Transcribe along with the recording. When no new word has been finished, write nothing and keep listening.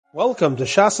Welcome to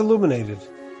Shas Illuminated.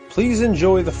 Please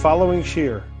enjoy the following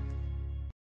shir.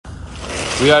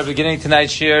 We are beginning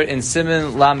tonight's shir in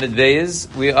Siman Lamed Beis.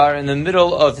 We are in the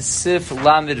middle of Sif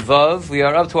Lamed Vav. We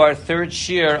are up to our third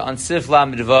shir on Sif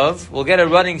Lamed Vav. We'll get a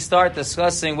running start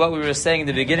discussing what we were saying in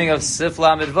the beginning of Sif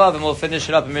Lamed Vav, and we'll finish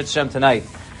it up in Mitzvah tonight.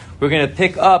 We're going to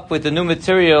pick up with the new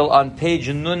material on page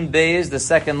Nun Beis, the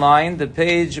second line, the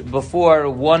page before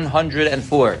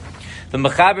 104. The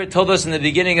Mechaber told us in the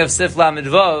beginning of Sif Lamed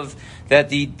Vav that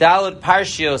the Dalet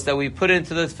Parshios that we put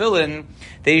into the Tefillin,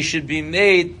 they should be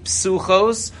made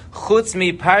psuchos, chutz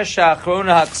mi parsha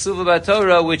achrona haksuva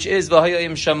b'Torah, which is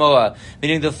v'hayim shamoa.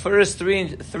 Meaning the first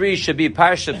three should be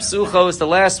parsha psuchos, the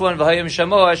last one, v'hayim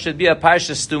shamoa, should be a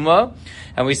parsha stuma.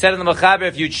 And we said in the Mechaber,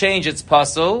 if you change, it's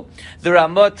pasul. The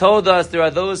Ramah told us there are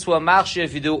those who are machshir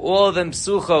if you do all of them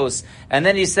psuchos. And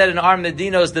then he said in our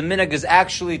Medinos, the minhag is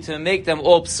actually to make them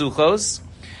all psuchos.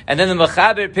 And then the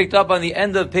Mechaber picked up on the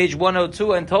end of page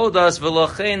 102 and told us,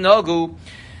 v'lochein nagu,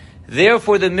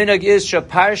 therefore the minhag is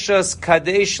shaparshas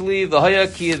kadeshli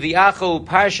v'haya ki v'yacho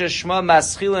parsha shma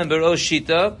maschilin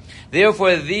beroshita.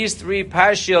 Therefore these three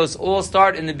parshios all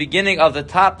start in the beginning of the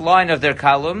top line of their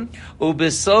column.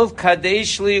 Ubesov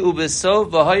kadeshli ubesov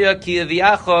v'haya ki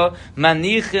v'yacho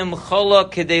manichim chola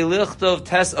kedei lichtov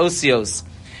tes osios.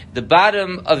 The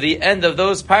bottom of the end of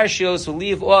those parshios will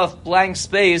leave off blank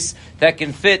space that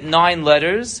can fit 9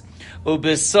 letters.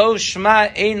 Ubesov Shema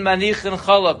ein manichin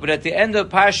chalak. But at the end of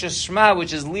Parsha Shema,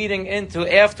 which is leading into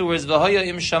afterwards V'haya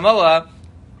im shamoa,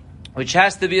 which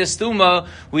has to be a stuma,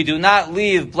 we do not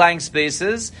leave blank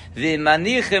spaces.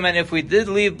 V'manichim, and if we did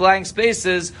leave blank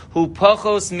spaces, hu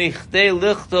pachos michdei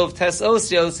lichtov tes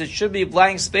osios, it should be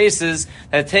blank spaces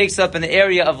that takes up an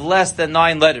area of less than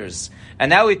 9 letters. And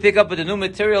now we pick up with the new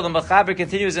material. The Mechaber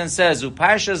continues and says,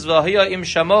 "Uparshas v'haya im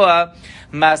shamoa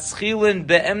maschilin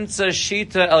be'emtza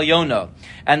shita elyona."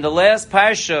 And the last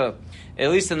parsha, at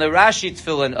least in the Rashi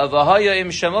Tefillin of v'haya im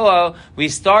shamoa, we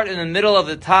start in the middle of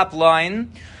the top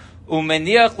line.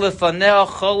 Umeniach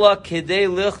lefaneh chola kedei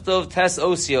lichtov tes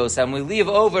osios, and we leave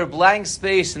over blank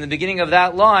space in the beginning of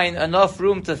that line, enough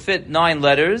room to fit 9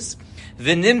 letters.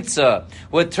 V'nimtza.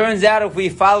 What turns out, if we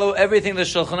follow everything the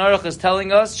Shulchan Aruch is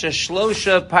telling us,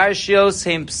 sheshlosha parshios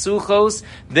heim psuchos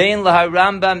bein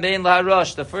laharambam bein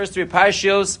laharosh. The first 3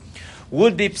 parshios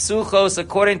would be psuchos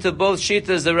according to both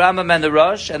shitas, the Rambam and the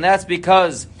Rosh, and that's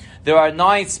because there are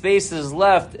 9 spaces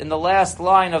left in the last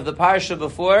line of the parsha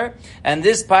before, and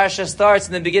this parsha starts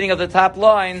in the beginning of the top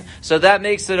line, so that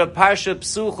makes it a parsha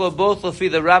psucha, both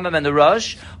lefi the Rambam and the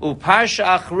Rosh.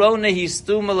 Uparsha achrona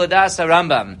histuma ladas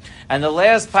Rambam, and the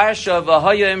last parsha of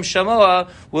v'haya im shamoa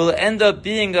will end up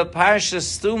being a parsha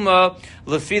stuma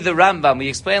lefi the Rambam. We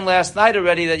explained last night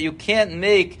already that you can't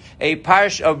make a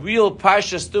real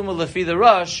parsha stuma lefi the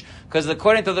Rosh, because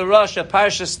according to the Rosh, a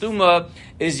parsha stuma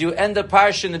is you end the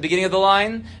parsha in the beginning of the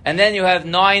line, and then you have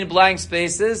 9 blank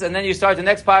spaces, and then you start the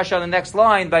next parsha on the next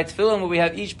line. By Tefillin, where we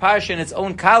have each parsha in its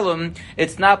own column,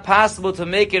 it's not possible to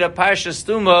make it a parsha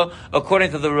stuma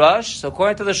according to the Rosh. So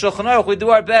according to the Shulchan Aruch, we do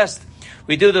our best.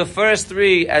 We do the first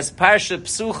 3 as parsha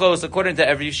psuchos according to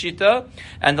every shita,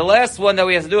 and the last one that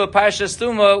we have to do a parsha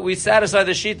stuma, we satisfy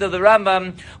the shita of the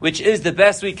Rambam, which is the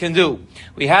best we can do.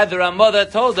 We had the Ramah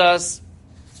that told us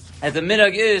and the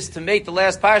minhag is to make the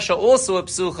last parsha also a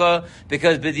psucha,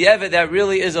 because b'diavad that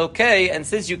really is okay, and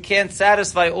since you can't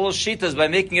satisfy all shitas by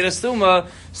making it a stuma,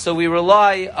 so we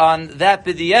rely on that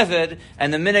b'diavad,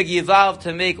 and the minhag evolved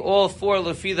to make all 4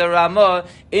 lefi the Ramah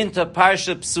into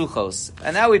parsha psuchos.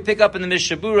 And now we pick up in the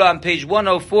Mishabura on page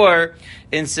 104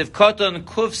 in Sivkoton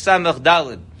Kuf Samech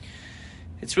Dalid.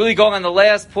 It's really going on the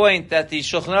last point that the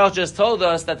Shulchan Aruch just told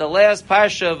us, that the last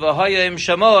parsha of v'haya im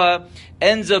shamoa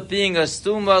ends up being a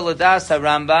stuma ladas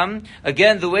harambam.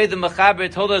 Again, the way the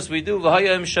Mechaber told us we do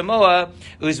v'haya im shamoa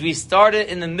is we start it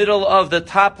in the middle of the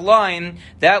top line.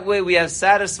 That way we have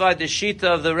satisfied the shita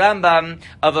of the Rambam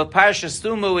of a parsha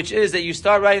stuma, which is that you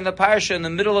start writing the parsha in the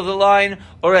middle of the line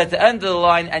or at the end of the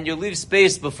line, and you leave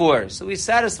space before. So we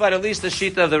satisfied at least the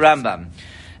shita of the Rambam.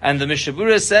 And the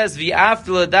Mishabura says,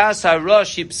 "V'after ladas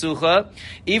harosh psucha,"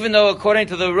 even though according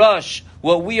to the Rosh,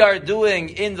 what we are doing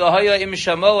in the V'haya im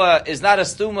shamoa is not a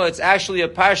stuma; it's actually a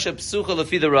parsha psucha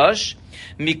lefi the Rosh.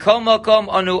 Mikol makom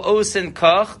anu osin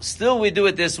kach. Still, we do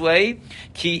it this way.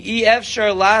 Ki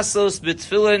efshar lasos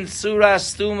b'tefillin surah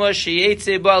stuma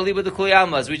sheyetze ba'aliba d'kuli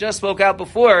almas. We just spoke out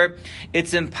before.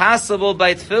 It's impossible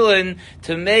by tefillin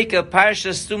to make a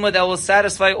parsha stuma that will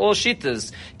satisfy all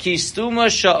shitas. Ki stuma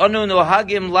sha'anu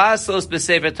nohagim lasos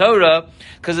b'sefer Torah.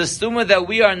 Because the stuma that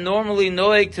we are normally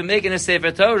noeg to make in a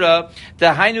sefer Torah, the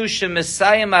hainu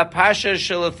shemesayim ha parsha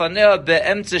shelefanea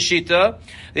be'emtza shita,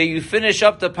 that you finish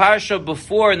up the parsha parsha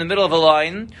before in the middle of a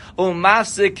line,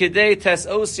 umafsik kidei tes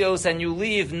osios, and you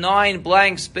leave 9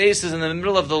 blank spaces in the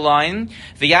middle of the line.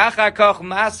 V'yachar koch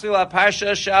masril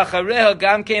parsha she'achareha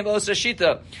gam kein b'osa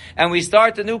shita, and we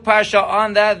start the new parsha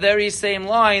on that very same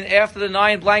line after the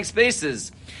 9 blank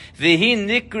spaces. V'hi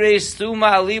nikre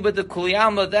stuma aliba de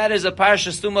kuliyama. That is a parsha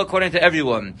stuma according to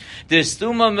everyone. The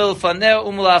stuma milfaneh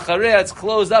umlachareh. It's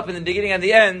closed up in the beginning and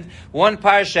the end. One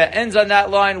parsha ends on that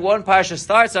line. One parsha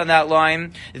starts on that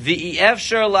line. V'i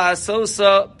efshar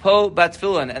la'asosa po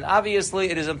batfillin. And obviously,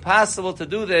 it is impossible to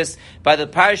do this by the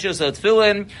parshas of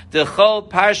tefillin. The chol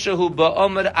parsha hu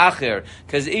ba'omer acher,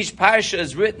 because each parsha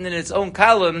is written in its own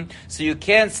column, so you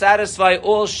can't satisfy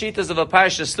all shitas of a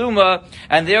parsha stuma,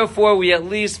 and therefore we at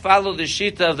least follow the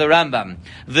shita of the Rambam.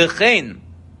 V'chein,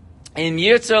 im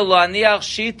yirtzer lo aniach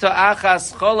shita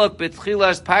achas cholok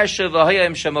betchilas parsha v'haya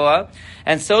im shamoa.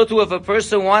 And so too, if a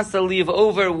person wants to leave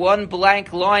over one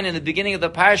blank line in the beginning of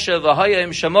the parsha v'haya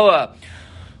im shamoa,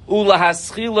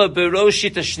 ulahaschila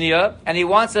beroshit shniya, and he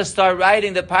wants to start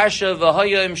writing the parsha of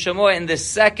V'haya im Shamoa in the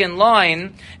second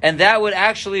line, and that would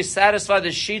actually satisfy the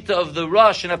shita of the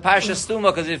Rosh in a parsha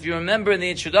stuma. Because if you remember in the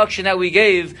introduction that we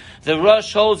gave, the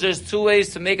Rosh holds there's 2 ways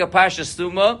to make a parsha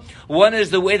stuma. One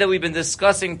is the way that we've been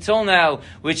discussing till now,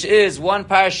 which is one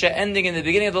parsha ending in the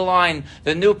beginning of the line,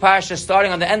 the new parsha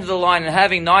starting on the end of the line and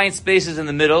having 9 spaces in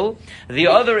the middle. The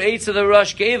other 8 of the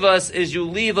Rosh gave us is you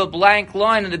leave a blank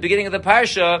line in the beginning of the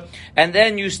parsha, and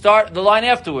then you start the line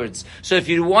afterwards. So if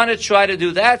you want to try to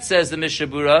do that, says the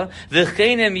Mishabura,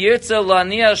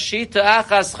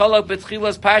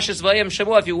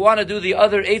 if you want to do the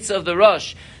other 8 of the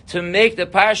Rosh, to make the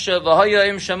parsha of V'haya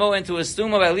im Shamo into a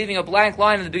stuma by leaving a blank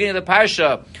line in the beginning of the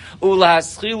parsha,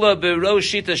 ulahaschila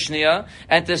beroshit shniya,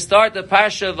 and to start the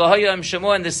parsha of V'haya im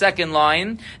Shamo in the second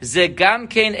line, ze gam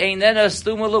kein einena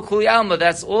stuma l'kuli alma.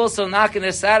 That's also not going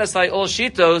to satisfy all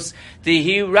shitos.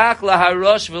 Dihi rak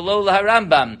laharosh v'lo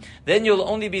laharambam. Then you'll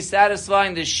only be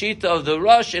satisfying the shita of the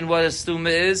Rosh in what a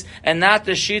stuma is, and not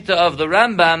the shita of the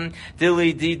Rambam,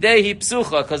 dili didehi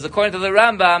psucha, because according to the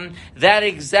Rambam, that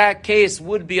exact case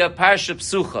would be a parsha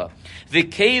psucha.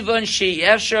 V'kevan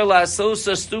she'efshar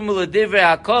la'asosa stuma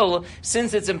l'divrei hakol,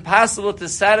 since it's impossible to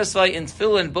satisfy in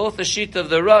tefillin both the shita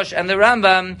of the Rosh and the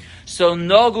Rambam, so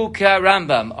nogu ka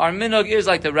Rambam. Our minog is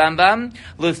like the Rambam,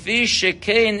 lefi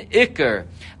shekein ikar.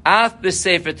 Af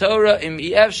b'sefer Torah im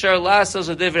efshar lasos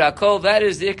l'divrei hakol. That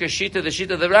is the ikar shita, the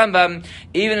shita of the Rambam.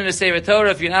 Even in the sefer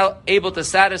Torah, if you're not able to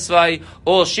satisfy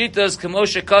all shitas,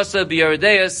 k'moshe kasa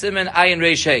b'yardea siman ayin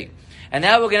reishei. And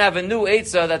now we're going to have a new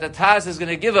eitzah that the Taz is going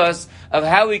to give us of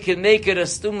how we can make it a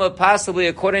stuma, possibly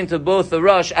according to both the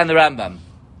Rosh and the Rambam.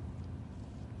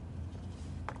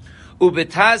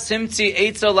 Ubetaz himtzi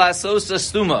eitzah lasos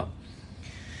stuma.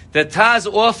 The Taz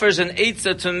offers an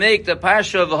eitzah to make the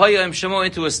parsha of V'haya im Shamo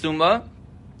into a stuma.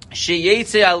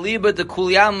 Sheyetze aliba de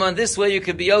kulyama. This way you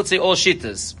could be yotze all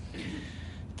shitas.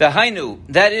 The Hainu,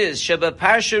 that is, Sheba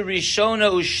Parsha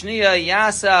Rishona Ushniya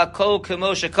Yasa Kol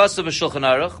Kemosha Kasav Shulchan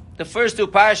Aruch. The first 2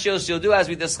 parshas you'll do as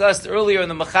we discussed earlier in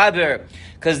the Mechaber,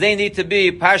 because they need to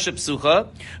be Parsha Psucha.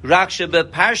 Rak Sheba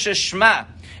Parsha Shema.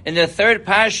 In the 3rd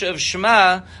parsha of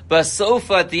Shema,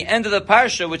 Basofa, at the end of the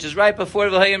parsha, which is right before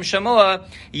V'haya im Shamoa,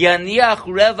 Yaniach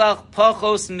Revach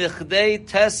Pachos Michdei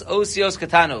Tes Osios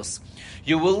Katanos.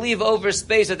 You will leave over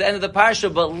space at the end of the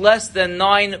parsha, but less than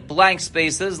 9 blank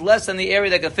spaces, less than the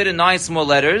area that can fit in 9 small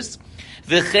letters.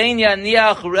 V'chein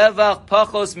yaniach revach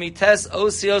pachos mites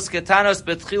osios ketanos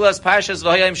betchilas parshas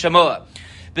V'haya im Shamoa.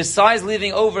 Besides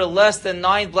leaving over less than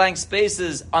 9 blank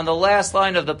spaces on the last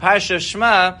line of the parsha of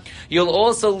Shema, you'll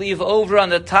also leave over on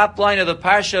the top line of the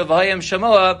parsha of V'haya im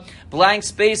Shamoa blank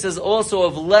spaces also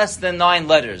of less than 9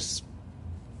 letters.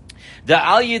 The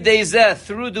al yidei zeh,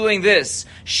 through doing this,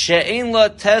 she'ein la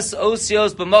tes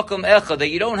osios b'makom echad, that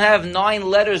you don't have 9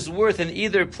 letters worth in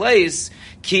either place,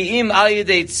 ki im al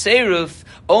yidei tseruf,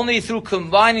 only through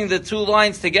combining the 2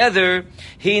 lines together,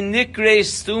 he nikre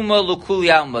stuma l'kul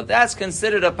yalma. That's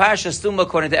considered a parsha stuma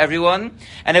according to everyone.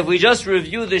 And if we just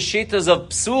review the shitas of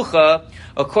psucha,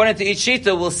 according to each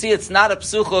shita, we'll see it's not a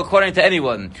psucha according to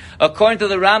anyone. According to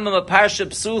the Rambam, a parsha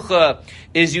psucha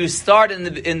is you start in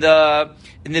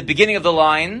the beginning of the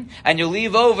line, and you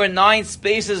leave over 9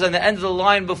 spaces on the end of the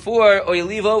line before, or you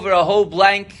leave over a whole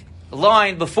blank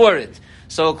line before it.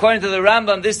 So according to the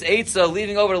Rambam, this eitzah,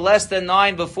 leaving over less than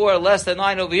 9 before, less than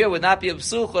 9 over here, would not be a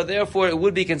psucha, therefore it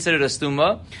would be considered a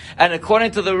stuma. And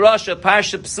according to the Rosh, a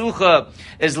parsha psucha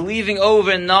is leaving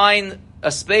over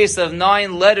a space of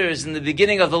 9 letters in the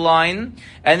beginning of the line,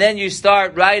 and then you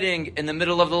start writing in the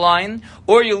middle of the line,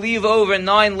 or you leave over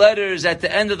 9 letters at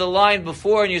the end of the line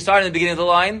before, and you start in the beginning of the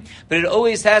line, but it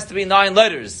always has to be 9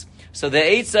 letters. So the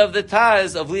eights of the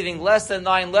Taz of leaving less than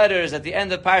 9 letters at the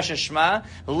end of Parsha Shema,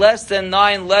 less than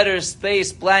 9 letters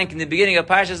space blank in the beginning of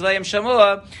Parshas Vayim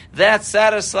Shamua, that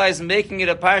satisfies making it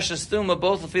a Parsha Stuma,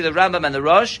 both for the Rambam and the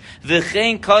Rosh.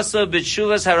 V'chein koso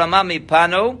b'tshuvas harama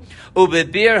mipano,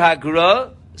 u'bebir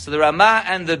hagra. So the Rama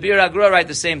and the Bir Hagra write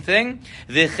the same thing.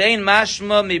 V'chein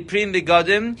mashma miprim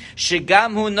begadim,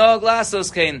 shegam hu nog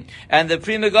lasos kein. And the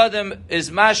Pri Megadim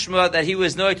is mashma that he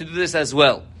was knowing to do this as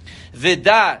well.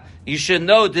 V'da, you should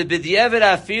know the b'di'evet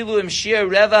afilu im shir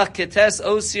revach ketes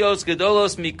osios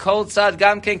gedolos mikol tzad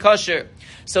gam ken kosher.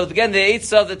 So again, the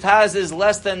eighth of the Taz is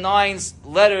less than 9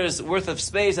 letters worth of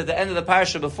space at the end of the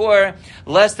parsha before,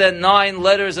 less than 9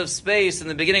 letters of space in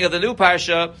the beginning of the new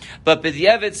parsha. But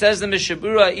b'di'evet says the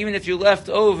Mishabura, even if you left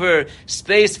over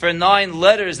space for 9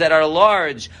 letters that are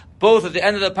large, both at the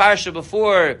end of the parsha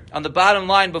before, on the bottom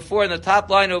line before, and the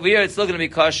top line over here, it's still going to be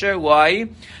kosher. Why?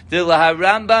 The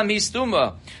laharambam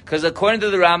histuma. Because according to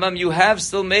the Rambam, you have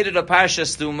still made it a parsha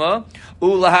stuma.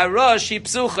 Ulaharosh hi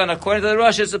psucha. And according to the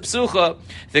Rosh, it's a psucha.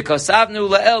 V'kosavnu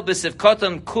la'el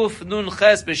b'sivkoton kuf nun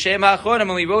ches b'shem ha'achronim.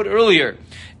 And we wrote earlier,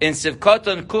 in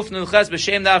sivkoton kuf nun ches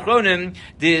b'shem ha'achronim,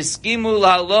 di'iskimu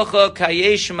la'alocha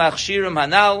kayesh machshirim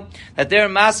hanal, that they're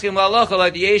masking la'alocha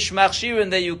like the yesh machshirim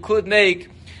that you could make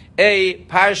a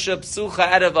parsha psucha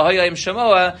out of V'hayim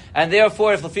Shamoa, and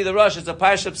therefore, if Lefi the Rosh it's a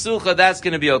parsha psucha, that's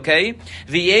going to be okay.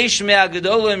 V'yesh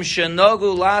me'agedolim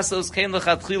shenogu lasos kein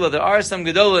lechatchila. There are some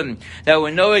gedolim that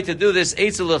were knowing to do this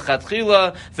eitzel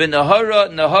lechatchila.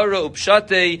 V'nahara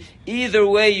upshate. Either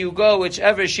way you go,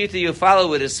 whichever shita you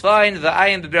follow, it is fine.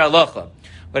 V'ayim b'bir halacha.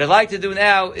 What I'd like to do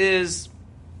now is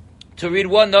to read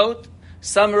one note,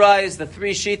 summarize the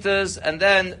 3 shitas, and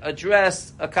then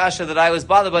address a kasha that I was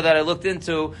bothered by, that I looked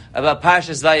into about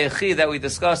Parshas Vayechi that we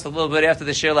discussed a little bit after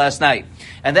the shir last night.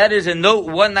 And that is in note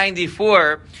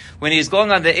 194, when he's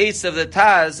going on the eights of the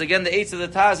Taz. Again, the eights of the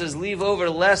Taz is leave over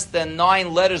less than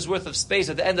 9 letters worth of space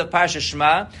at the end of Parsha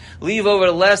Shema, leave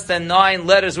over less than 9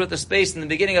 letters worth of space in the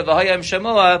beginning of the V'hayim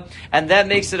Shamoa, and that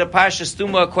makes it a Parsha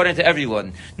Stuma according to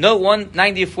everyone. Note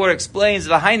 194 explains,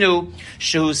 V'hainu,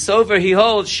 shehu sover, he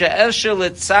holds, she'esher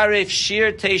letzaref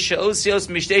shir teisha osios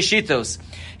mishtei shitos.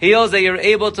 He holds that you're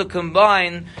able to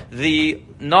combine the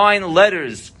 9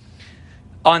 letters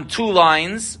on 2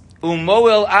 lines,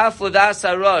 umoel af l'das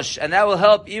harosh, and that will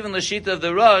help even the shita of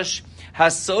the Rosh,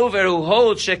 hasover, who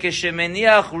holds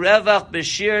shekeshemeniach revach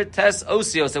b'shir tes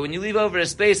osios, that when you leave over a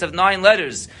space of 9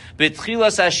 letters,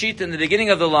 b'tchilas hashita, in the beginning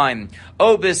of the line,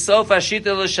 o b'sof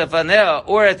hashita l'shavanea,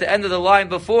 or at the end of the line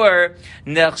before,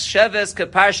 nechsheves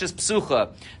keparshas psucha,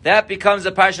 that becomes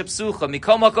a parsha psucha.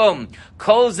 Mikol makom,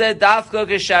 kol zeh dafka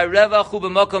gesharevach hu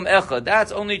b'makom echad.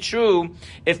 That's only true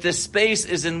if the space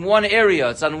is in one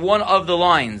area, it's on one of the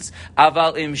lines.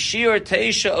 Aval im shir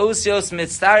teisha osios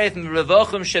mitzaref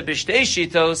m'revochim shebishtei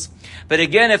shitos. But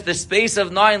again, if the space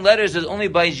of 9 letters is only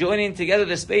by joining together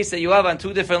the space that you have on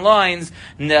 2 different lines,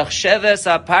 nechsheves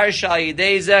ha-parsha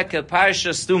al-yidei ke-parsha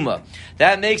stuma.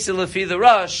 That makes it lefi the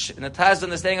Rosh, in the Taz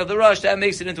understanding of the Rosh, that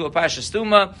makes it into a parsha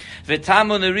stuma.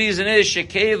 V'tamun, the reason is,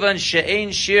 shekevan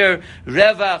she'ein shir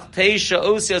revach teisha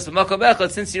osios b'makom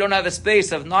echad, since you don't have a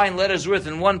space of 9 letters worth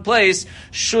in one place,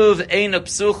 shuv ein a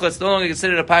psucha, it's no longer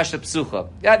considered a parsha psucha.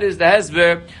 That is the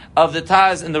hezber of the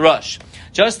Taz and the Rosh.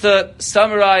 Just to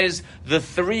summarize the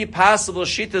 3 possible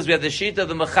shitas, we have the shita of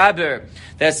the Mechaber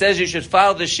that says you should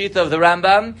follow the shita of the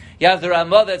Rambam. You have the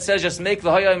Ramah that says just make the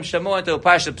V'hayim Shamoa into a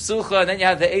Parsha Psucha, and then you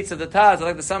have the eights of the Taz. I'd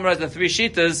like to summarize the 3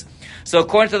 shitas. So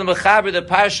according to the Mechaber, the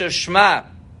Parsha Shema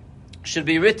should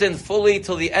be written fully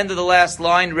till the end of the last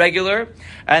line, regular,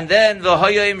 and then the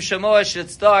V'hayim Shamoa should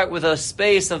start with a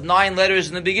space of 9 letters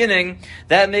in the beginning.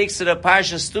 That makes it a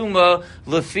Parsha Stuma,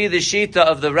 lefi the Shita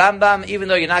of the Rambam. Even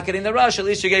though you're not getting the Rosh, at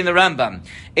least you're getting the Rambam.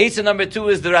 Eitzah number 2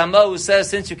 is the Ramah, who says,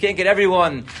 since you can't get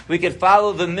everyone, we could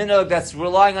follow the minhag that's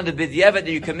relying on the B'di'evet, that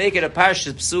you can make it a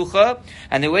Parsha Psucha.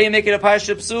 And the way you make it a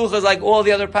Parsha Psucha is like all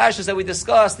the other Parshas that we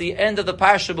discussed. The end of the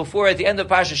Parsha before, at the end of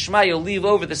Parsha Shema, you'll leave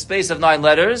over the space of 9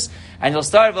 letters, and you'll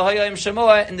start V'hayim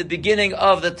Shamoa in the beginning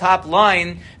of the top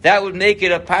line. That would make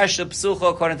it a Parsha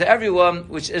Psucha according to everyone,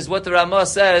 which is what the Ramah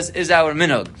says is our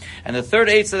minhag. And the third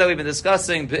eitzah that we've been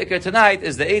discussing Be'ikar tonight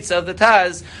is the eitzah of the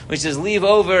Taz, which is leave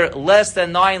over less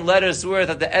than 9 letters worth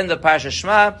at the end of Parsha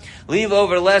Shema, leave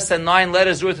over less than 9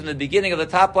 letters worth in the beginning of the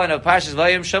top line of Parshas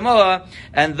V'hayim Shamoa,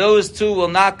 and those 2 will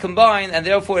not combine, and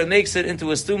therefore it makes it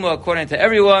into a stuma according to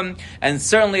everyone, and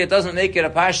certainly it doesn't make it a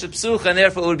Parsha Psucha, and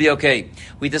therefore it would be okay.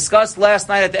 We discussed discussed last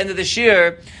night at the end of the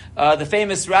shir, the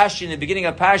famous Rashi in the beginning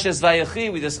of Parshas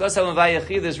Vayechi. We discussed how in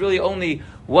Vayechi there's really only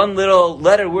one little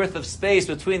letter worth of space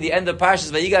between the end of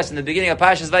Parshas Vayigas and the beginning of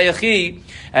Parshas Vayechi.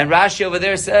 And Rashi over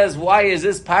there says, why is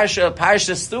this Parsha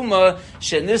Stuma,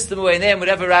 Shenistamu Eineim,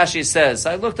 whatever Rashi says.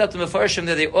 So I looked up the Mefarshim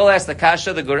there, they all asked the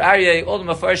Kasha, the Gur Aryeh, all the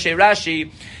Mefarshei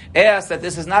Rashi, asked that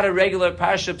this is not a regular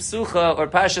Parsha Psucha or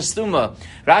Parsha Stuma.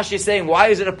 Rashi is saying, why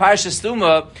is it a Parsha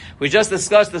Stuma? We just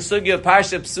discussed the sugya of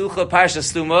Parsha Psucha, Parsha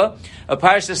Stuma. A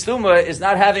Parsha Stuma is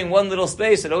not having one little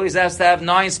space. It always has to have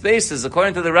 9 spaces.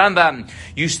 According to the Rambam,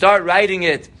 you start writing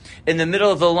it in the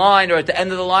middle of the line or at the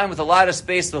end of the line with a lot of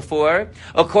space before.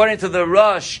 According to the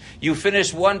Rosh, you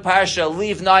finish one parsha,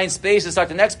 leave 9 spaces, start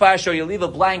the next parsha, or you leave a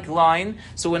blank line.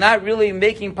 So we're not really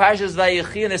making Parshas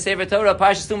Vayechi and the Sefer Torah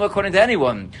Parshas Stuma according to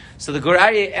anyone. So the Gur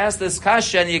Aryeh asked this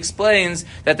kasha and he explains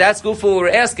that that's good for what we're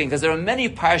asking, because there are many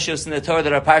parshas in the Torah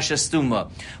that are Parshas Stuma.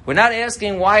 We're not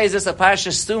asking why is this a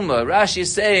Parshas Stuma. Rashi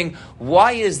is saying,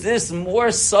 why is this more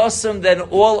sosum than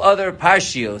all other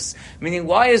parshios? Meaning,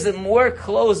 why is it more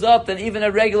closed up than even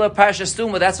a regular Parsha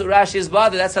Stuma? That's what Rashi is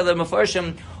bothered. That's how the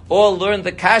Mefarshim all learned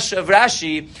the kasha of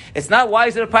Rashi. It's not why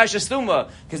is it a Parsha Stuma,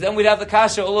 because then we'd have the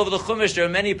kasha all over the Chumash. There are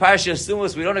many Parsha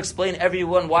Stumas. We don't explain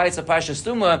everyone why it's a Parsha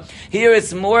Stuma. Here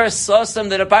it's more sosum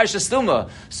than a Parsha Stuma.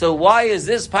 So why is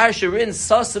this Parsha written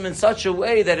sosum in such a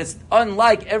way that it's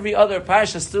unlike every other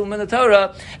Parsha Stuma in the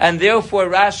Torah? And therefore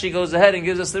Rashi goes ahead and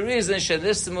gives us the reason,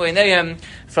 Shenistamu Eineim,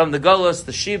 from the Golus,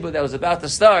 the Shibud that was about to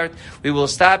start. We will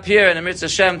stop here, and Amir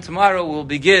Hashem, tomorrow we'll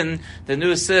begin the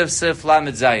new Sif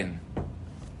Lamed Zayin.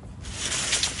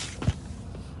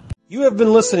 You have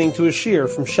been listening to a shir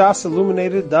from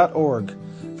shasilluminated.org.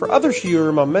 For other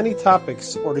shiurim on many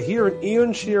topics, or to hear an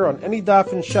Iyun shir on any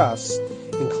daf in Shas,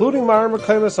 including Ma'ar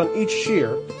Mekaymas on each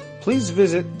shir, please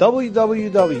visit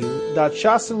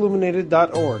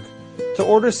www.shasilluminated.org. To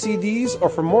order CDs or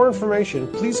for more information,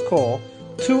 please call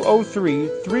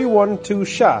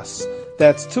 203-312-SHAS.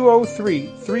 That's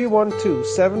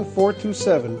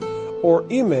 203-312-7427, or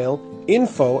email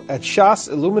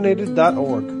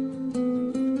info@shasilluminated.org.